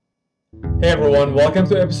Hey everyone, welcome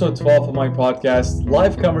to episode 12 of my podcast,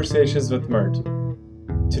 Live Conversations with Mert.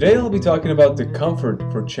 Today I'll be talking about the comfort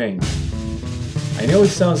for change. I know it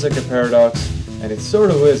sounds like a paradox, and it sort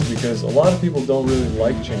of is because a lot of people don't really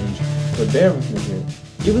like change, but bear with me here.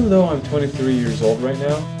 Even though I'm 23 years old right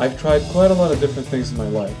now, I've tried quite a lot of different things in my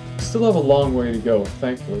life. Still have a long way to go,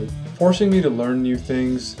 thankfully, forcing me to learn new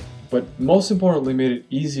things, but most importantly made it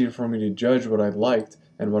easier for me to judge what I liked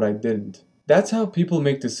and what I didn't. That's how people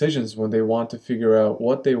make decisions when they want to figure out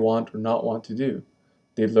what they want or not want to do.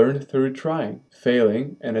 They learn through trying,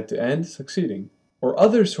 failing, and at the end, succeeding. Or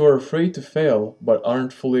others who are afraid to fail but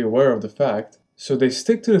aren't fully aware of the fact, so they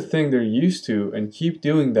stick to the thing they're used to and keep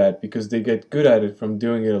doing that because they get good at it from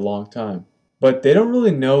doing it a long time. But they don't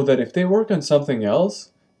really know that if they work on something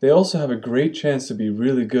else, they also have a great chance to be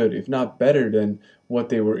really good, if not better than what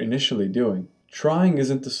they were initially doing. Trying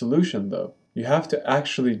isn't the solution though. You have to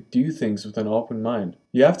actually do things with an open mind.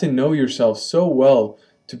 You have to know yourself so well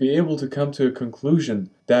to be able to come to a conclusion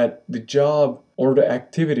that the job or the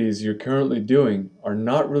activities you're currently doing are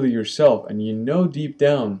not really yourself, and you know deep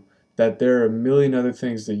down that there are a million other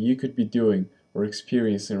things that you could be doing or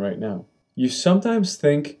experiencing right now. You sometimes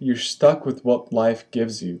think you're stuck with what life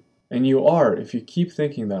gives you, and you are if you keep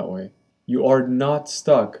thinking that way. You are not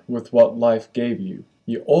stuck with what life gave you.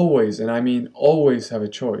 You always, and I mean always, have a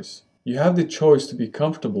choice. You have the choice to be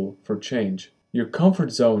comfortable for change. Your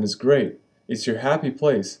comfort zone is great. It's your happy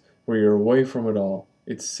place where you're away from it all.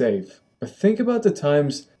 It's safe. But think about the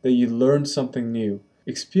times that you learned something new,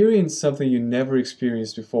 experienced something you never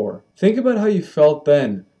experienced before. Think about how you felt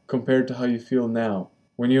then compared to how you feel now,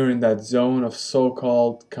 when you're in that zone of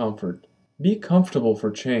so-called comfort. Be comfortable for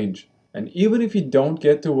change. And even if you don't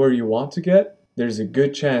get to where you want to get, there's a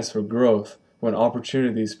good chance for growth when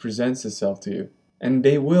opportunities presents itself to you. And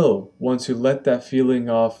they will once you let that feeling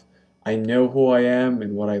of, I know who I am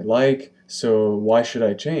and what I like, so why should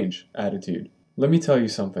I change attitude. Let me tell you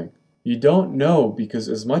something. You don't know because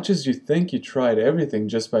as much as you think you tried everything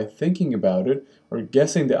just by thinking about it or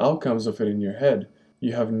guessing the outcomes of it in your head,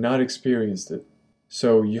 you have not experienced it.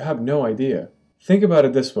 So you have no idea. Think about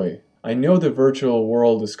it this way. I know the virtual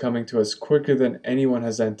world is coming to us quicker than anyone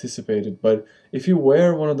has anticipated, but if you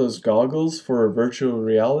wear one of those goggles for virtual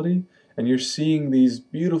reality, and you're seeing these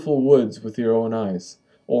beautiful woods with your own eyes,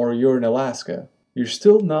 or you're in Alaska, you're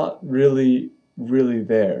still not really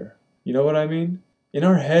there. You know what I mean? In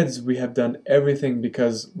our heads, we have done everything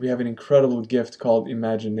because we have an incredible gift called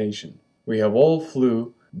imagination. We have all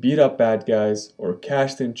flew, beat up bad guys, or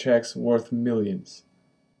cashed in checks worth millions,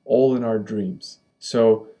 all in our dreams.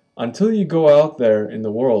 So, until you go out there in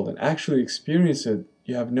the world and actually experience it,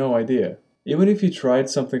 you have no idea. Even if you tried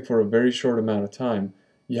something for a very short amount of time,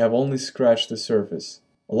 you have only scratched the surface.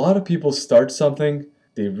 A lot of people start something,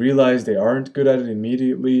 they realize they aren't good at it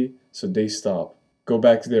immediately, so they stop. Go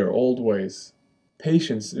back to their old ways.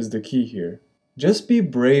 Patience is the key here. Just be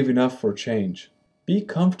brave enough for change. Be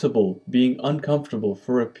comfortable being uncomfortable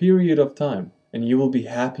for a period of time, and you will be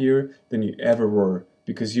happier than you ever were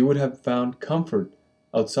because you would have found comfort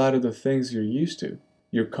outside of the things you're used to.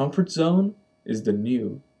 Your comfort zone is the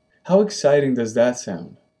new. How exciting does that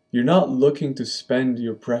sound? You're not looking to spend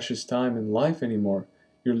your precious time in life anymore.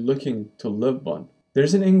 You're looking to live one.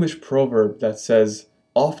 There's an English proverb that says,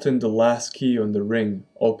 often the last key on the ring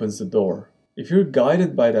opens the door. If you're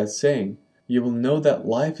guided by that saying, you will know that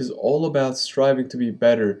life is all about striving to be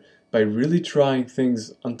better by really trying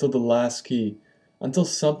things until the last key, until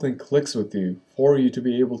something clicks with you for you to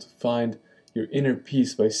be able to find your inner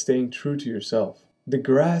peace by staying true to yourself. The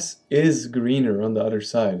grass is greener on the other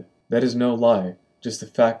side. That is no lie. Just a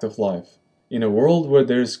fact of life. In a world where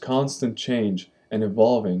there's constant change and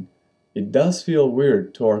evolving, it does feel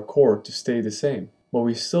weird to our core to stay the same, but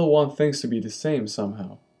we still want things to be the same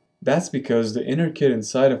somehow. That's because the inner kid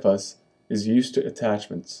inside of us is used to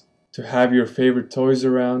attachments. To have your favorite toys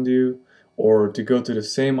around you, or to go to the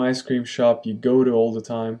same ice cream shop you go to all the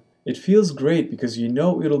time. It feels great because you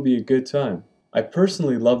know it'll be a good time. I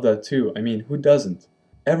personally love that too. I mean, who doesn't?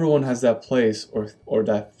 Everyone has that place or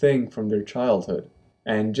that thing from their childhood.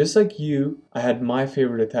 And just like you, I had my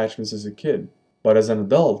favorite attachments as a kid. But as an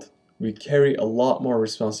adult, we carry a lot more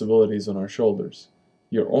responsibilities on our shoulders.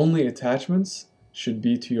 Your only attachments should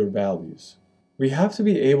be to your values. We have to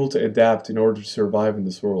be able to adapt in order to survive in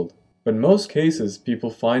this world. But in most cases,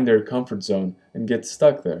 people find their comfort zone and get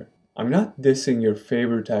stuck there. I'm not dissing your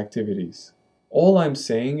favorite activities. All I'm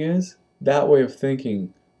saying is, that way of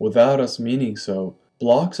thinking, without us meaning so,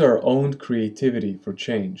 blocks our own creativity for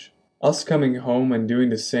change. Us coming home and doing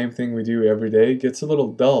the same thing we do every day gets a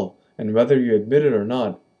little dull, and whether you admit it or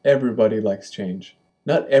not, everybody likes change.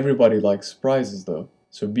 Not everybody likes surprises though.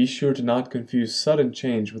 So be sure to not confuse sudden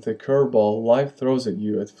change with a curveball life throws at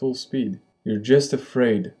you at full speed. You're just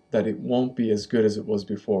afraid that it won't be as good as it was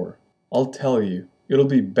before. I'll tell you, it'll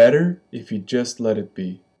be better if you just let it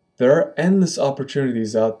be. There are endless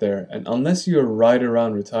opportunities out there, and unless you are right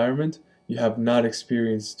around retirement, you have not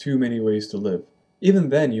experienced too many ways to live. Even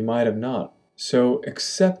then, you might have not. So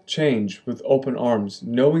accept change with open arms,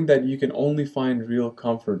 knowing that you can only find real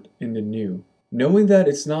comfort in the new. Knowing that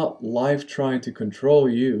it's not life trying to control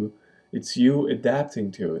you, it's you adapting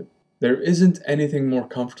to it. There isn't anything more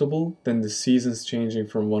comfortable than the seasons changing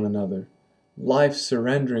from one another. Life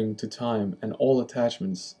surrendering to time and all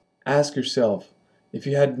attachments. Ask yourself, if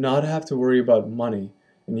you had not have to worry about money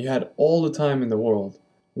and you had all the time in the world,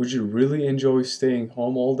 would you really enjoy staying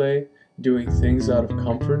home all day, doing things out of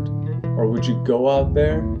comfort? Or would you go out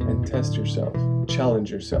there and test yourself, challenge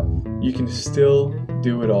yourself? You can still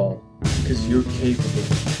do it all because you're capable.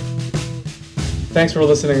 Thanks for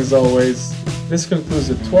listening as always. This concludes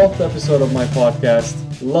the 12th episode of my podcast.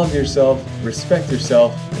 Love yourself, respect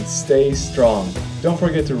yourself, and stay strong. Don't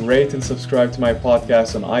forget to rate and subscribe to my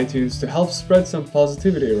podcast on iTunes to help spread some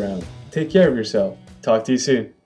positivity around. Take care of yourself. Talk to you soon.